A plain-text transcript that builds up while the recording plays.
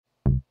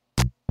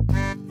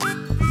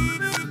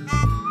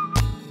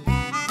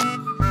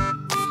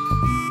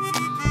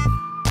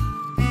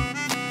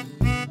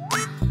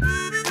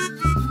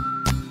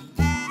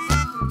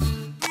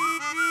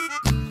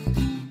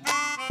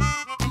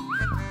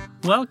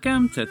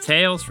Welcome to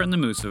Tales from the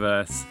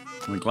Mooseverse.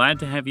 We're glad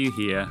to have you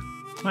here.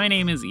 My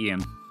name is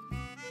Ian.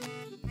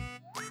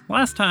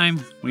 Last time,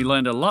 we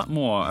learned a lot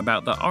more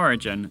about the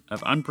origin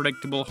of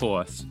Unpredictable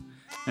Horse,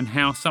 and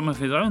how some of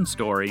his own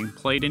story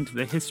played into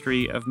the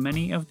history of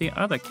many of the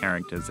other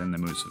characters in the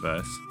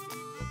Mooseverse.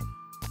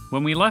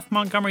 When we left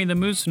Montgomery the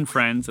Moose and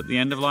friends at the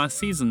end of last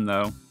season,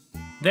 though,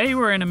 they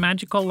were in a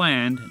magical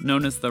land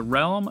known as the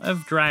Realm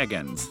of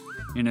Dragons,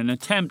 in an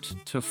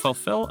attempt to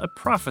fulfill a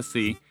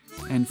prophecy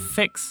and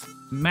fix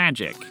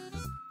magic.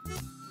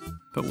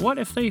 But what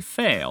if they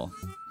fail?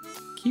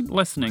 Keep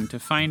listening to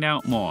find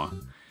out more.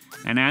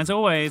 And as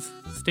always,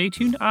 stay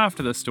tuned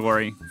after the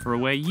story for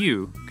where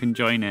you can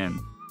join in.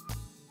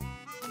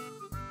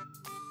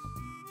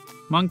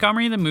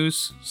 Montgomery the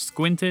Moose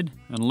squinted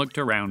and looked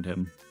around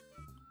him.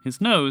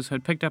 His nose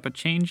had picked up a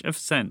change of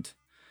scent.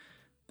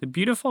 The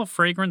beautiful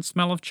fragrant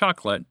smell of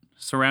chocolate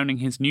surrounding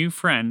his new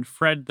friend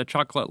Fred the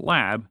Chocolate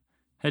Lab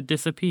had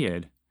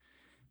disappeared.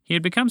 He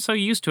had become so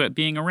used to it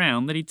being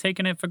around that he'd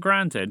taken it for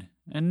granted,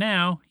 and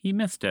now he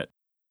missed it.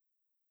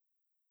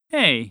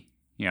 "Hey,"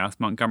 he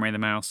asked Montgomery the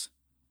Mouse,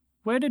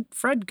 "where did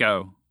Fred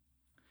go?"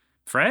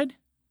 "Fred?"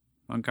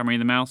 Montgomery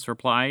the Mouse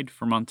replied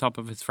from on top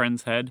of his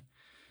friend's head.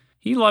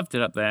 He loved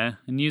it up there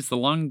and used the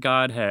long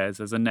guard hairs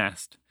as a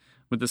nest,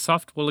 with the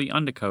soft woolly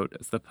undercoat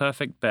as the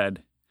perfect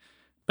bed.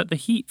 But the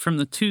heat from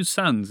the two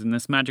suns in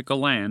this magical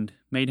land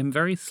made him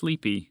very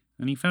sleepy,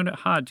 and he found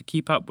it hard to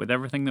keep up with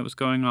everything that was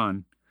going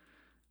on.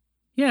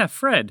 "Yeah,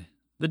 Fred,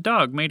 the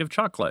dog made of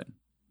chocolate.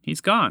 He's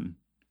gone."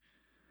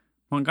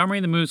 Montgomery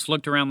the Moose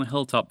looked around the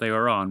hilltop they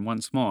were on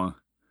once more.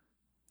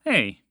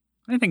 "Hey,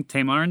 I think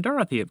Tamar and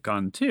Dorothy have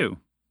gone too."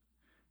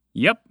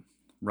 "Yep,"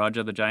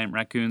 Roger the giant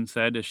raccoon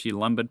said as she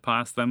lumbered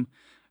past them,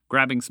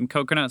 grabbing some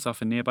coconuts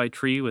off a nearby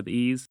tree with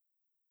ease.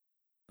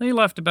 "They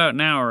left about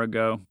an hour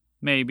ago,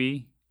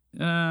 maybe.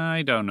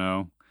 I don't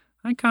know.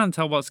 I can't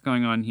tell what's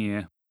going on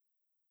here."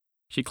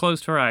 She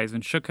closed her eyes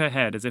and shook her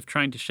head as if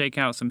trying to shake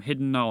out some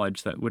hidden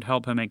knowledge that would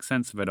help her make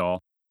sense of it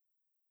all.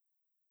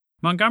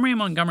 Montgomery and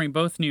Montgomery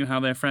both knew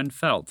how their friend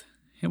felt.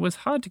 It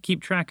was hard to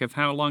keep track of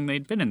how long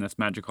they'd been in this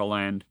magical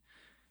land.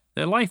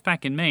 Their life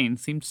back in Maine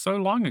seemed so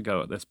long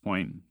ago at this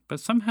point,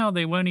 but somehow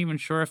they weren't even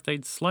sure if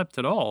they'd slept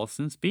at all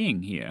since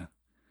being here.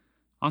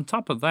 On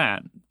top of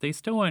that, they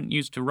still weren't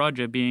used to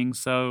Roger being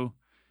so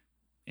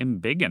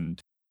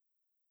embiggened.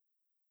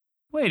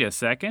 "Wait a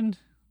second,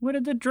 where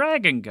did the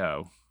dragon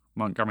go?"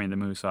 Montgomery the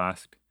Moose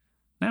asked.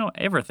 Now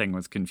everything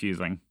was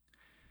confusing.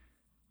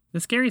 "The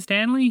Scary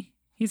Stanley?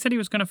 He said he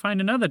was going to find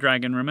another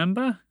dragon,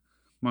 remember?"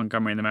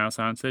 Montgomery the Mouse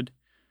answered.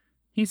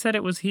 "He said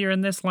it was here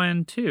in this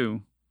land,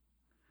 too."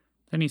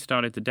 Then he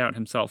started to doubt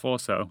himself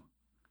also.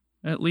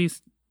 "At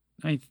least,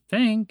 I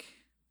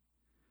think."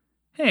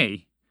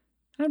 "Hey,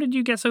 how did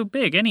you get so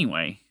big,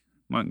 anyway?"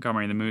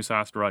 Montgomery the Moose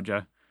asked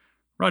Roger.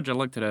 Roger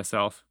looked at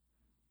herself.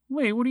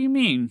 "Wait, what do you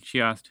mean?" she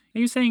asked. "Are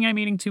you saying I'm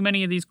eating too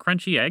many of these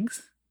crunchy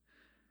eggs?"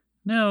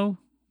 "No,"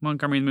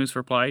 Montgomery the Moose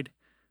replied.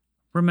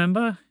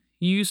 "Remember,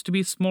 you used to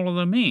be smaller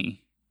than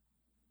me."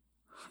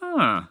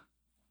 "Huh,"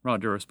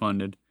 Roger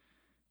responded.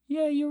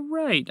 "Yeah, you're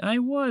right, I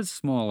was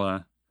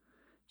smaller."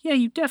 "Yeah,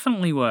 you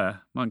definitely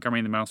were,"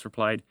 Montgomery the Mouse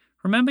replied.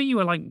 "Remember you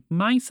were like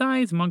my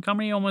size and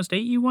Montgomery almost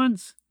ate you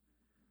once?"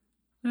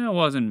 "That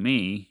wasn't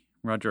me,"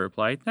 Roger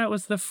replied. "That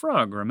was the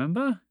frog,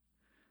 remember?"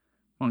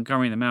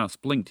 Montgomery the Mouse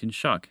blinked in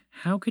shock.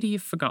 How could he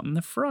have forgotten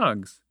the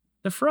frogs?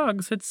 The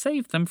frogs had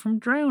saved them from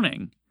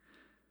drowning.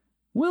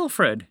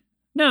 "Wilfred!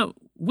 No,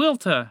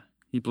 Wilter!"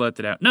 he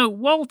blurted out. "No,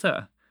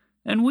 Walter!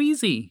 And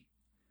Wheezy!"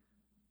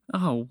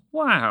 "Oh,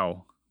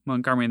 wow!"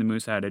 Montgomery the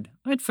Moose added.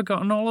 "I'd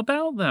forgotten all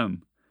about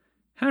them.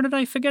 How did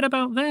I forget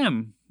about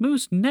them?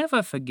 Moose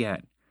never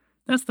forget.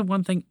 That's the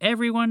one thing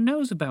everyone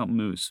knows about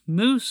Moose.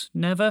 Moose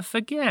never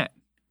forget."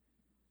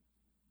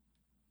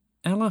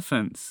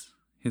 "Elephants,"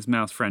 his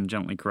mouse friend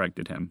gently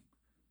corrected him.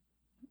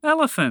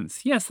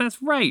 "Elephants! Yes,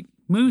 that's right.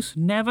 Moose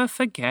never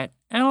forget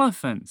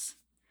elephants."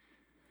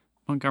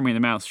 Montgomery the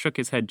Mouse shook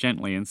his head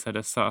gently and said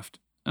a soft,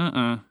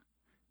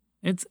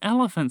 "It's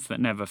elephants that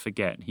never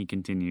forget," he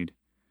continued.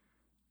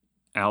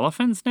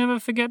 "Elephants never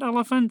forget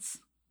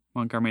elephants?"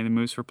 Montgomery the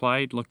Moose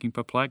replied, looking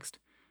perplexed.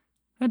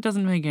 "That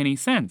doesn't make any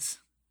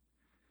sense."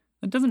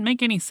 "That doesn't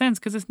make any sense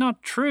because it's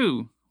not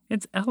true.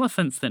 It's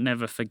elephants that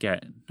never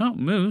forget, not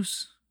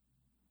moose."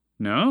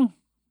 "No?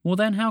 Well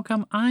then how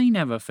come I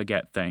never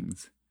forget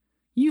things?"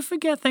 "You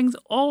forget things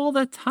all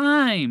the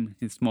time,"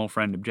 his small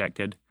friend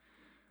objected.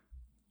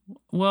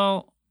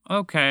 "Well,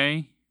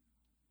 okay.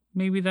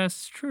 Maybe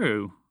that's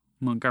true,"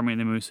 Montgomery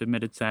the Moose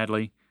admitted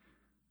sadly.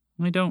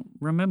 "I don't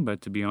remember,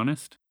 to be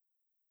honest."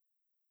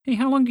 "Hey,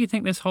 how long do you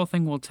think this whole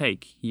thing will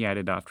take?" he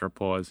added after a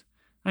pause.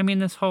 "I mean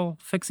this whole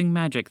fixing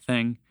magic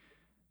thing.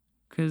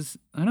 'Cause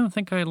I don't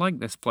think I like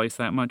this place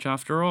that much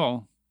after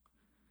all."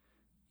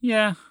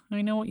 "Yeah,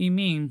 I know what you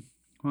mean,"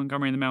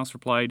 Montgomery the Mouse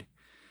replied.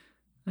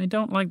 "I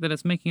don't like that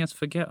it's making us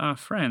forget our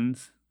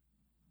friends."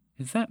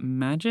 "Is that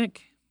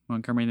magic?"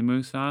 Montgomery the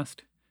Moose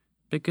asked.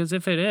 "Because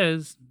if it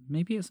is,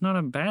 maybe it's not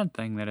a bad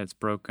thing that it's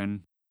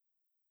broken."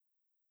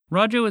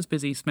 Roger was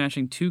busy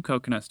smashing 2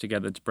 coconuts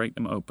together to break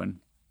them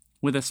open.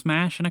 With a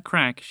smash and a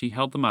crack, she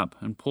held them up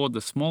and poured the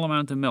small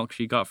amount of milk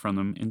she got from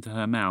them into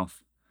her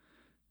mouth.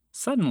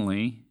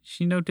 Suddenly,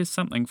 she noticed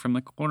something from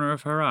the corner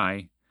of her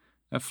eye.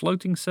 A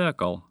floating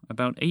circle,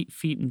 about 8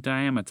 feet in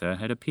diameter,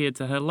 had appeared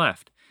to her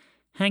left,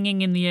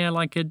 hanging in the air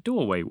like a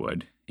doorway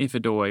would, if a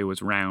doorway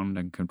was round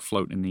and could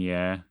float in the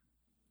air.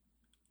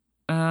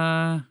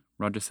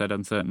 Roger said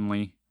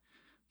uncertainly.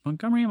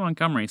 Montgomery and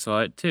Montgomery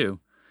saw it too.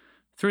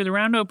 Through the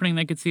round opening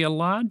they could see a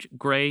large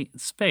gray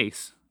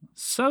space,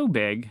 so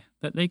big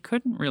that they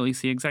couldn't really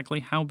see exactly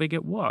how big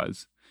it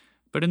was,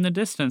 but in the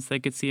distance they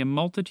could see a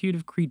multitude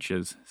of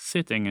creatures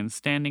sitting and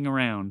standing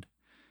around.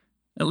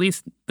 At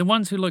least, the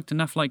ones who looked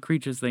enough like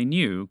creatures they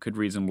knew could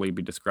reasonably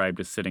be described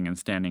as sitting and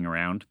standing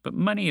around, but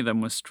many of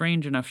them were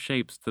strange enough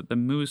shapes that the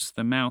moose,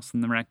 the mouse,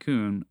 and the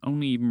raccoon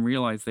only even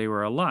realized they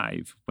were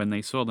alive when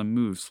they saw them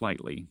move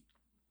slightly.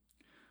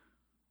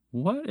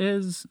 "What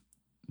is—"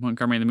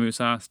 Montgomery the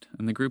Moose asked,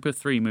 and the group of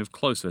 3 moved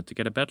closer to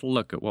get a better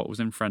look at what was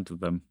in front of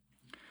them.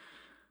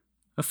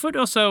 A foot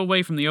or so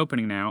away from the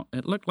opening now,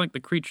 it looked like the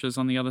creatures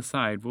on the other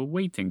side were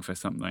waiting for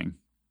something.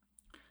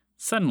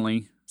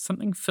 Suddenly,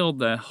 something filled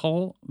their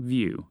whole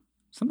view,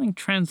 something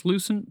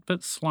translucent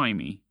but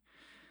slimy.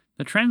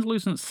 The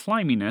translucent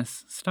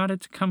sliminess started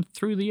to come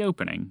through the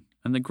opening,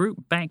 and the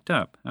group backed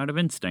up out of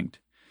instinct.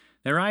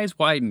 Their eyes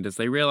widened as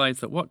they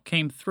realized that what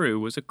came through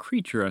was a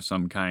creature of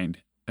some kind,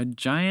 a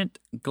giant,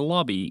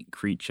 globby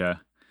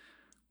creature.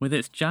 With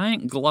its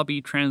giant,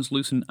 globby,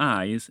 translucent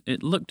eyes,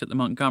 it looked at the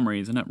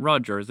Montgomerys and at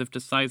Roger as if to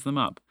size them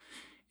up.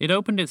 It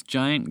opened its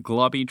giant,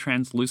 globby,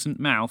 translucent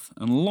mouth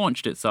and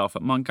launched itself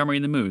at Montgomery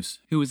the Moose,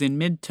 who was in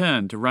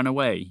mid-turn to run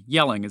away,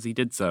 yelling as he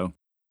did so.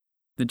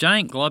 The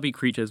giant, globby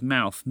creature's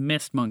mouth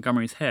missed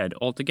Montgomery's head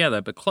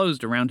altogether but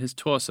closed around his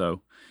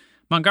torso.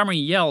 Montgomery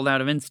yelled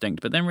out of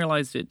instinct, but then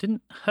realized it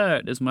didn't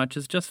hurt as much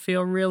as just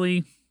feel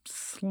really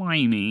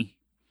slimy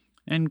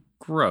and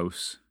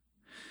gross.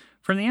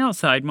 From the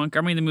outside,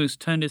 Montgomery the Moose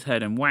turned his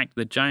head and whacked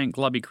the giant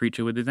globby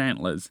creature with his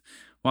antlers,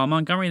 while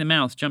Montgomery the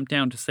Mouse jumped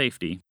down to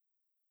safety.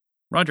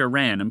 Roger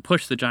ran and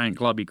pushed the giant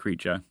globby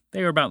creature.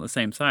 They were about the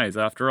same size,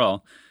 after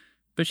all,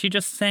 but she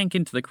just sank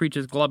into the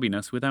creature's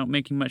globbiness without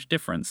making much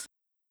difference.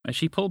 As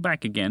she pulled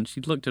back again,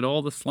 she looked at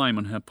all the slime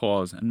on her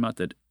paws and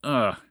muttered,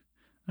 "Ugh,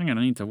 I'm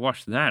gonna need to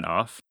wash that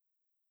off."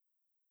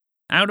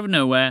 Out of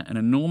nowhere, an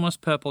enormous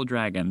purple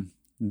dragon,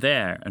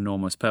 their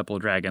enormous purple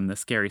dragon, the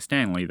Scary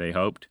Stanley, they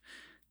hoped,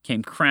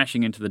 came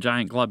crashing into the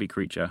giant globby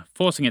creature,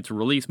 forcing it to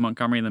release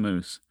Montgomery the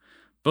Moose.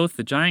 Both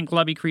the giant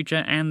globby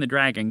creature and the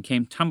dragon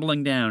came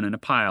tumbling down in a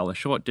pile a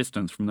short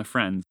distance from the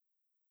friends.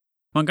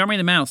 Montgomery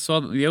the Mouse saw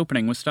that the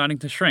opening was starting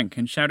to shrink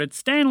and shouted,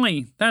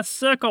 "Stanley, that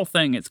circle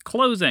thing, it's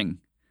closing!"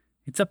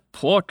 "It's a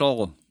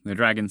portal," the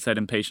dragon said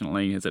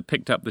impatiently as it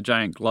picked up the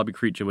giant globby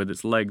creature with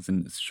its legs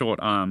and its short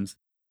arms.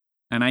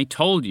 "And I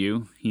told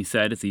you," he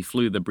said as he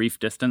flew the brief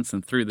distance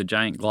and threw the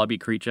giant globby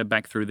creature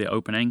back through the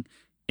opening,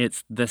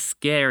 "it's the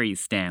Scary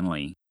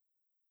Stanley."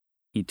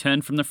 He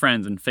turned from the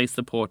friends and faced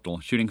the portal,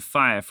 shooting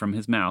fire from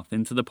his mouth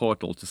into the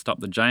portal to stop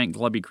the giant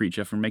globby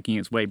creature from making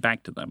its way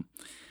back to them.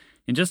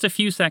 In just a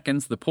few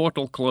seconds, the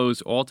portal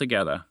closed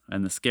altogether,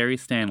 and the Scary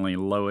Stanley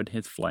lowered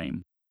his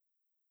flame.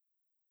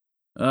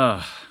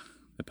 "Ugh,"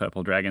 the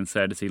purple dragon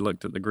said as he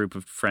looked at the group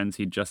of friends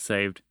he'd just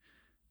saved.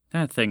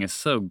 "That thing is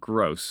so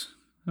gross.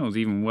 That was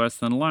even worse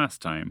than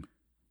last time."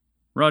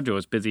 Roger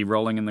was busy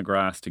rolling in the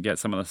grass to get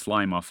some of the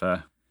slime off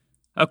her.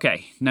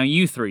 "Okay, now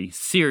you 3,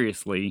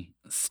 seriously,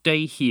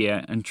 stay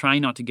here and try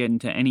not to get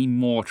into any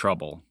more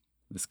trouble,"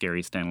 the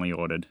Scary Stanley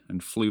ordered,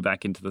 and flew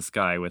back into the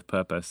sky with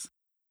purpose.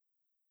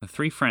 The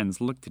 3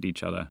 friends looked at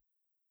each other.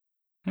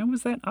 "How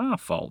was that our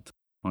fault?"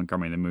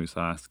 Montgomery the Moose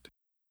asked.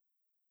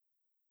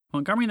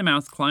 Montgomery the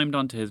Mouse climbed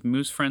onto his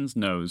moose friend's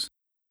nose.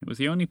 It was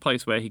the only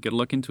place where he could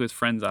look into his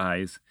friend's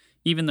eyes,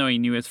 even though he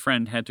knew his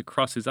friend had to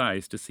cross his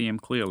eyes to see him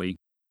clearly.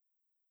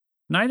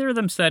 Neither of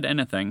them said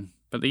anything,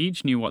 but they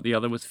each knew what the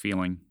other was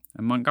feeling,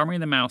 and Montgomery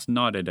the Mouse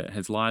nodded at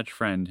his large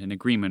friend in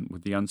agreement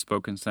with the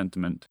unspoken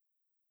sentiment.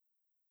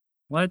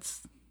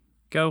 "Let's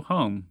go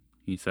home,"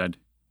 he said.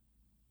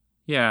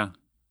 "Yeah,"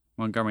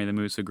 Montgomery the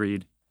Moose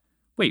agreed.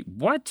 "Wait,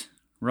 what?"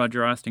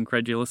 Roger asked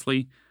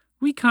incredulously.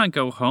 "We can't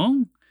go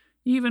home,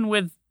 even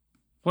with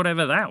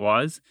whatever that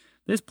was.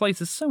 This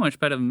place is so much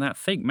better than that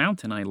fake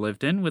mountain I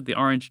lived in with the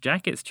orange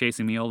jackets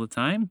chasing me all the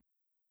time."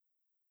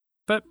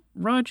 "But,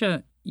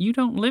 Roger, you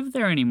don't live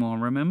there anymore,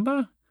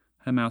 remember?"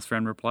 her mouse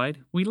friend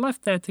replied. "We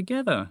left there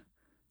together.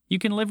 You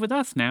can live with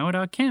us now at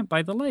our camp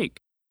by the lake."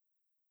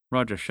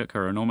 Roger shook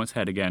her enormous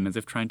head again as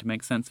if trying to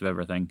make sense of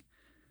everything.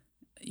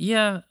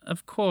 "Yeah,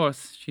 of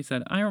course," she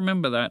said. "I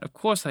remember that. Of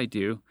course I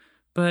do.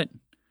 But—"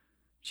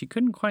 She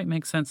couldn't quite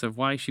make sense of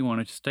why she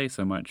wanted to stay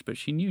so much, but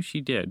she knew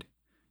she did.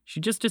 She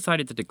just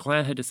decided to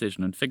declare her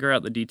decision and figure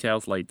out the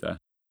details later.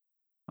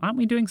 "Aren't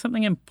we doing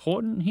something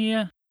important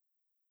here?"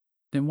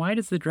 "Then why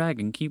does the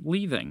dragon keep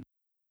leaving?"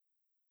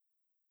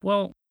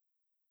 "Well,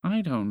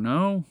 I don't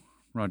know,"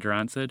 Roger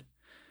answered.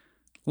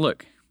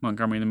 "Look,"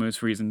 Montgomery the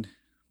Moose reasoned,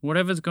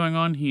 "whatever's going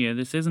on here,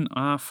 this isn't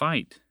our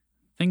fight.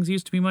 Things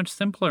used to be much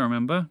simpler,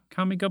 remember?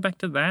 Can't we go back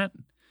to that?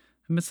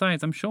 And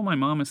besides, I'm sure my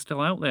mom is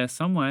still out there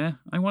somewhere.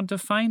 I want to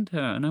find her,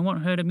 and I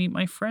want her to meet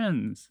my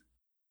friends."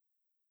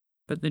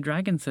 "But the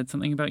dragon said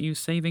something about you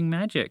saving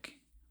magic,"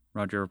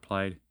 Roger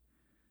replied.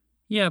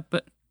 "Yeah,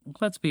 but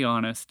let's be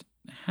honest.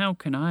 How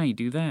can I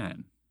do that?"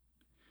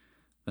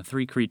 The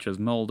three creatures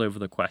mulled over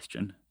the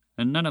question,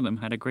 and none of them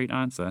had a great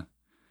answer.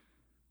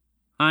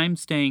 "I'm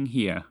staying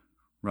here,"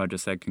 Roger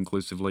said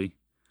conclusively.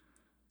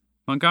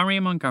 Montgomery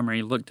and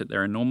Montgomery looked at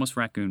their enormous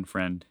raccoon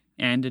friend,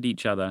 and at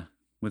each other,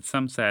 with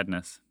some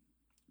sadness.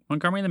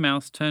 Montgomery the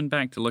Mouse turned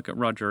back to look at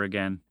Roger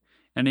again,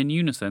 and in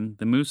unison,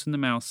 the Moose and the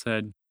Mouse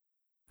said,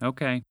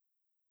 "Okay."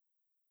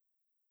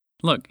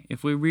 "Look,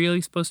 if we're really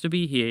supposed to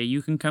be here,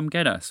 you can come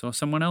get us, or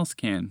someone else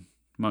can,"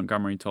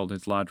 Montgomery told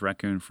his large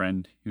raccoon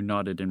friend, who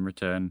nodded in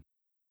return.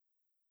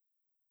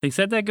 They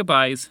said their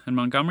goodbyes, and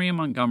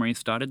Montgomery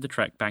started the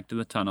trek back to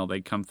the tunnel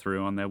they'd come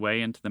through on their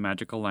way into the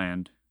magical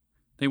land.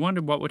 They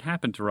wondered what would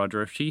happen to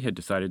Roger if she had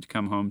decided to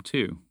come home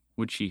too.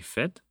 Would she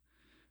fit?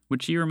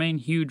 Would she remain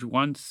huge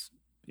once,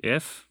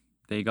 if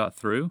they got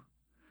through?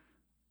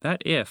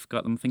 That if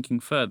got them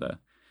thinking further.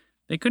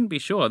 They couldn't be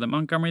sure that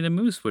Montgomery the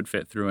Moose would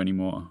fit through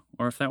anymore,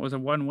 or if that was a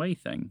one-way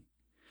thing.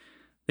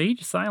 They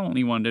each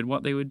silently wondered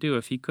what they would do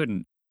if he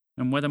couldn't,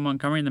 and whether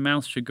Montgomery the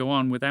Mouse should go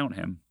on without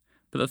him.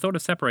 But the thought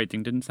of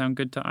separating didn't sound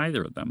good to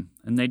either of them,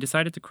 and they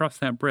decided to cross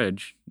that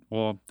bridge,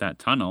 or that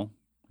tunnel,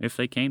 if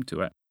they came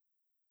to it.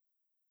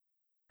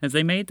 As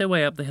they made their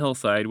way up the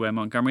hillside where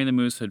Montgomery the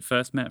Moose had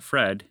first met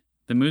Fred,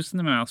 the Moose and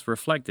the Mouse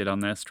reflected on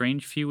their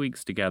strange few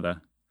weeks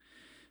together.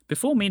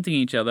 Before meeting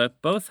each other,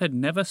 both had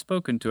never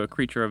spoken to a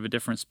creature of a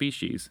different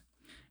species,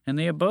 and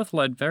they had both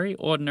led very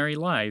ordinary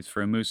lives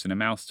for a moose and a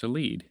mouse to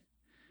lead.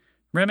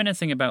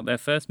 Reminiscing about their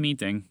first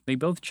meeting, they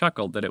both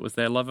chuckled that it was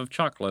their love of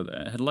chocolate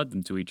that had led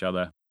them to each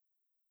other.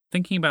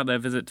 Thinking about their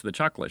visit to the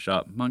chocolate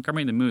shop,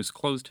 Montgomery the Moose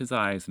closed his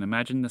eyes and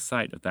imagined the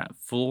sight of that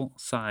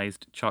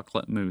full-sized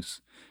chocolate mousse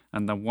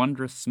and the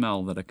wondrous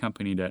smell that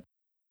accompanied it.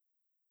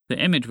 The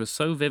image was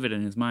so vivid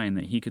in his mind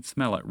that he could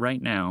smell it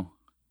right now.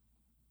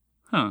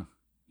 "Huh,"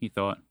 he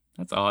thought.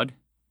 "That's odd.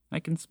 I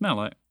can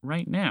smell it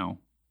right now."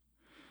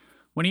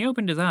 When he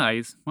opened his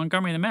eyes,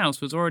 Montgomery the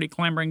Mouse was already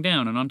clambering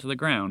down and onto the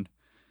ground.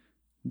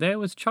 There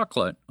was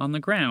chocolate on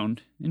the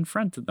ground in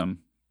front of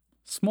them.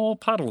 Small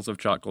puddles of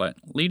chocolate,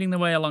 leading the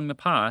way along the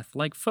path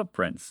like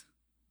footprints.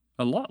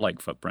 A lot like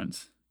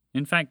footprints.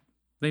 In fact,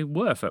 they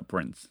were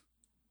footprints.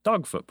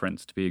 Dog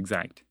footprints, to be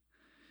exact.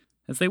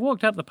 As they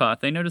walked up the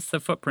path, they noticed the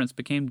footprints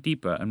became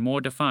deeper and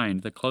more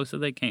defined the closer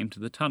they came to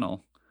the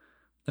tunnel.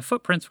 The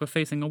footprints were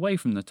facing away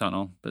from the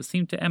tunnel, but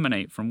seemed to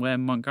emanate from where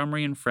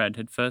Montgomery and Fred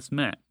had first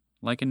met,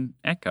 like an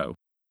echo.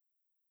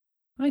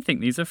 "I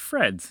think these are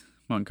Fred's,"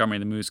 Montgomery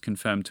the Moose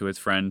confirmed to his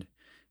friend,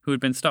 who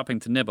had been stopping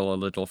to nibble a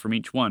little from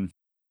each one.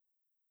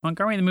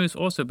 Montgomery the Moose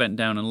also bent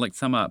down and licked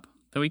some up,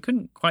 though he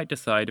couldn't quite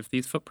decide if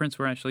these footprints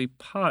were actually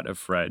part of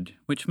Fred,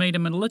 which made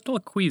him a little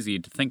queasy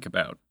to think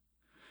about.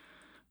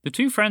 The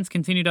two friends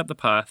continued up the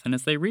path, and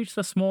as they reached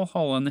the small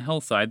hole in the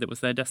hillside that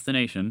was their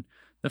destination,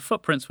 the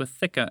footprints were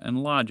thicker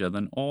and larger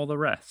than all the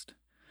rest.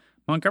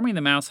 Montgomery the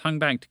Mouse hung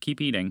back to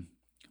keep eating.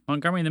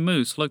 Montgomery the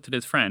Moose looked at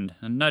his friend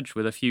and nudged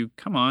with a few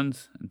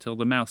come-ons until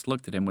the mouse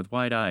looked at him with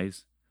wide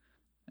eyes.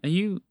 "Are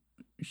you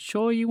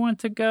sure you want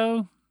to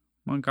go?"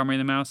 Montgomery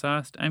the Mouse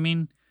asked. "I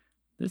mean,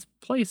 this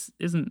place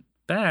isn't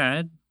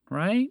bad,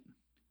 right?"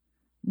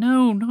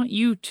 "No, not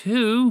you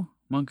too,"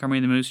 Montgomery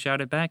the Moose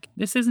shouted back.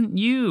 "This isn't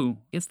you.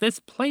 It's this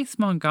place,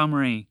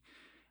 Montgomery.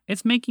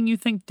 It's making you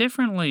think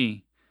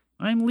differently.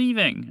 I'm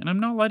leaving, and I'm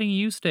not letting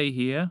you stay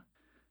here."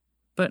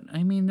 "But,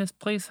 I mean, this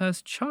place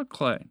has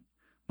chocolate,"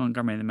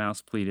 Montgomery the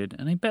Mouse pleaded,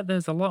 "and I bet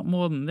there's a lot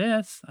more than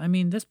this. I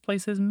mean, this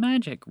place is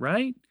magic,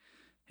 right?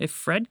 If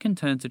Fred can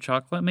turn to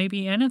chocolate,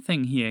 maybe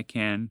anything here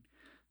can.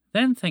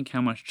 Then think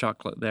how much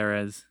chocolate there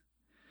is."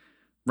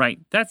 "Right,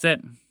 that's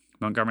it,"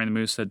 Montgomery the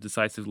Moose said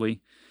decisively.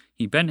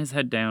 He bent his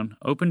head down,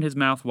 opened his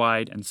mouth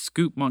wide, and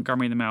scooped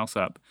Montgomery the Mouse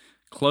up,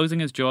 closing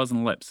his jaws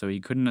and lips so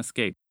he couldn't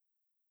escape.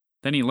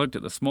 Then he looked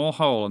at the small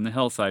hole in the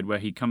hillside where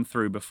he'd come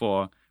through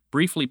before,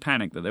 briefly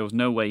panicked that there was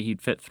no way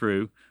he'd fit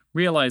through,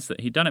 realized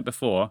that he'd done it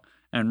before,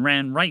 and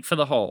ran right for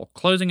the hole,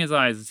 closing his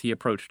eyes as he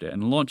approached it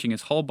and launching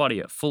his whole body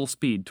at full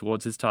speed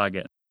towards his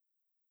target.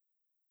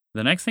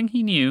 The next thing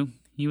he knew,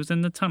 he was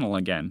in the tunnel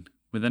again,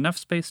 with enough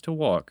space to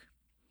walk.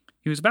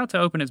 He was about to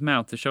open his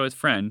mouth to show his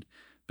friend,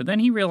 but then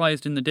he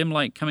realized in the dim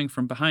light coming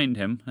from behind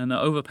him and the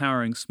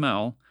overpowering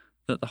smell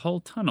that the whole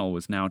tunnel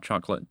was now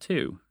chocolate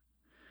too.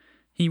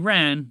 He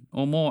ran,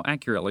 or more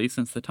accurately,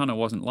 since the tunnel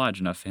wasn't large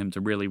enough for him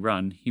to really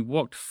run, he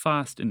walked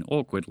fast and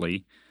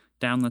awkwardly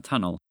down the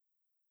tunnel.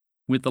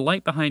 With the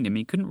light behind him,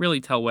 he couldn't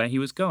really tell where he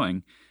was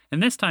going,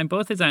 and this time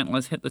both his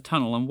antlers hit the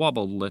tunnel and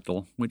wobbled a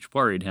little, which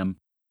worried him.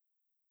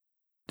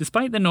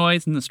 Despite the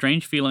noise and the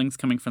strange feelings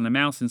coming from the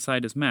mouse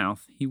inside his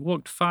mouth, he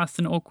walked fast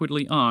and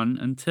awkwardly on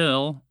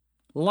until...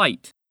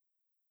 light!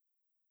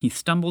 He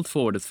stumbled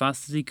forward as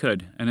fast as he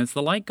could, and as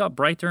the light got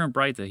brighter and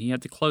brighter, he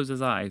had to close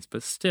his eyes,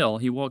 but still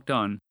he walked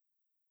on.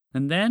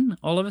 And then,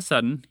 all of a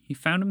sudden, he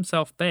found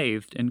himself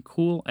bathed in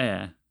cool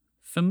air,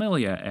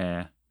 familiar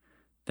air,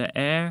 the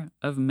air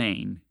of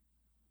Maine.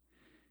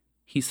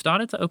 He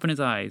started to open his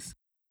eyes,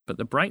 but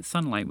the bright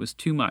sunlight was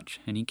too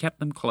much, and he kept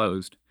them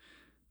closed.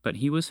 But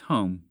he was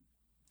home.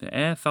 The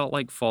air felt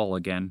like fall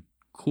again,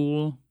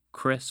 cool,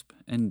 crisp,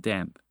 and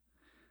damp.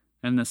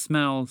 And the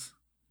smells...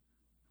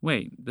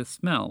 Wait, the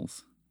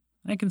smells.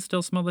 I can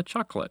still smell the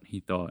chocolate, he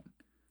thought.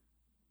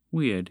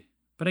 Weird,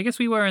 but I guess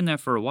we were in there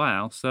for a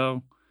while,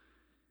 so...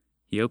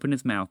 He opened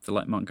his mouth to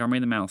let Montgomery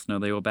the Mouse know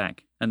they were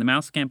back, and the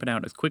mouse scampered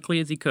out as quickly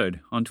as he could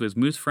onto his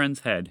moose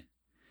friend's head.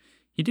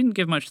 He didn't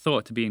give much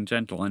thought to being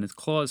gentle, and his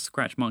claws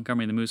scratched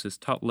Montgomery the Moose's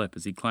top lip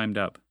as he climbed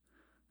up.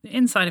 "The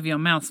inside of your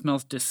mouth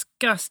smells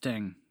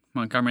disgusting,"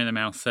 Montgomery the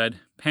Mouse said,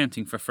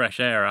 panting for fresh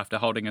air after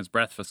holding his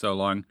breath for so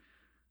long.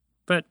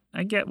 "But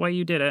I get why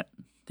you did it.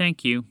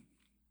 Thank you."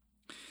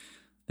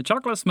 The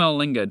chocolate smell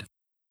lingered.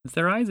 As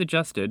their eyes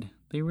adjusted,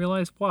 they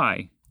realized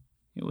why.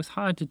 It was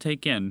hard to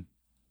take in.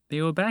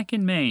 They were back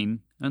in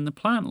Maine, and the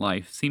plant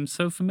life seemed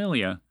so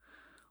familiar.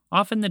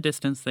 Off in the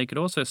distance, they could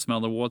also smell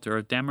the water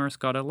of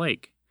Damariscotta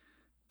Lake.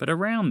 But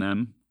around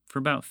them, for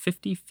about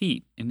 50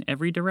 feet in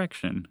every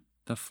direction,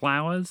 the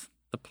flowers,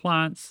 the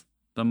plants,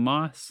 the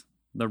moss,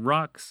 the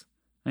rocks,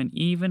 and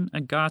even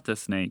a garter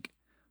snake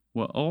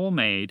were all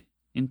made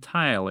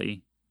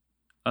entirely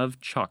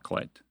of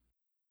chocolate.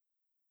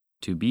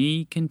 To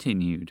be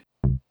continued.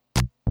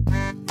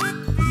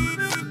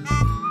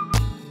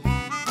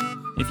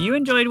 If you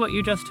enjoyed what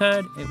you just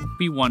heard, it would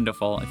be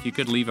wonderful if you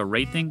could leave a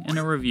rating and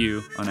a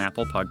review on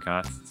Apple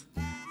Podcasts.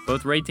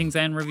 Both ratings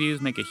and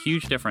reviews make a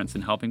huge difference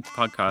in helping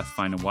podcasts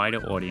find a wider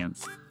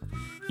audience.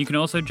 You can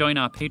also join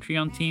our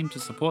Patreon team to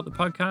support the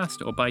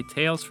podcast or buy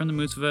Tales from the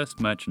Mooseverse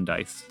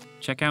merchandise.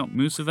 Check out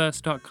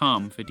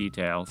mooseverse.com for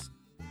details.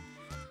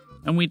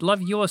 And we'd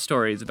love your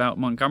stories about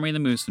Montgomery the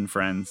Moose and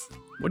friends.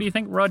 What do you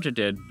think Roger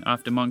did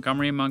after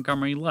Montgomery and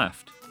Montgomery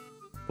left?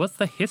 What's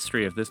the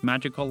history of this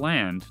magical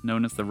land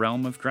known as the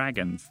Realm of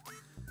Dragons?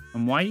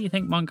 And why do you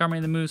think Montgomery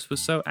the Moose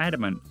was so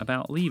adamant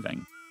about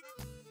leaving?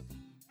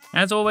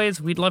 As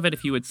always, we'd love it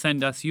if you would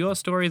send us your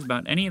stories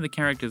about any of the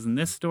characters in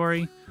this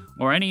story,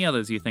 or any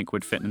others you think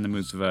would fit in the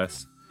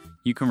Mooseverse.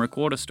 You can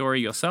record a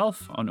story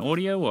yourself on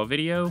audio or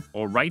video,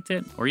 or write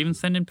it, or even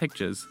send in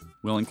pictures.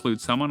 We'll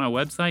include some on our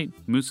website,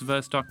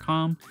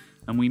 mooseverse.com,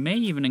 and we may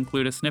even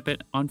include a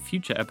snippet on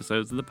future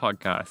episodes of the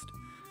podcast.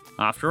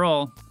 After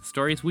all, the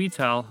stories we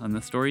tell and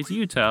the stories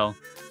you tell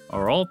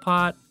are all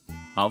part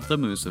of the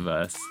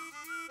Mooseverse.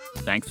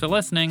 Thanks for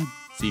listening.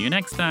 See you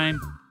next time.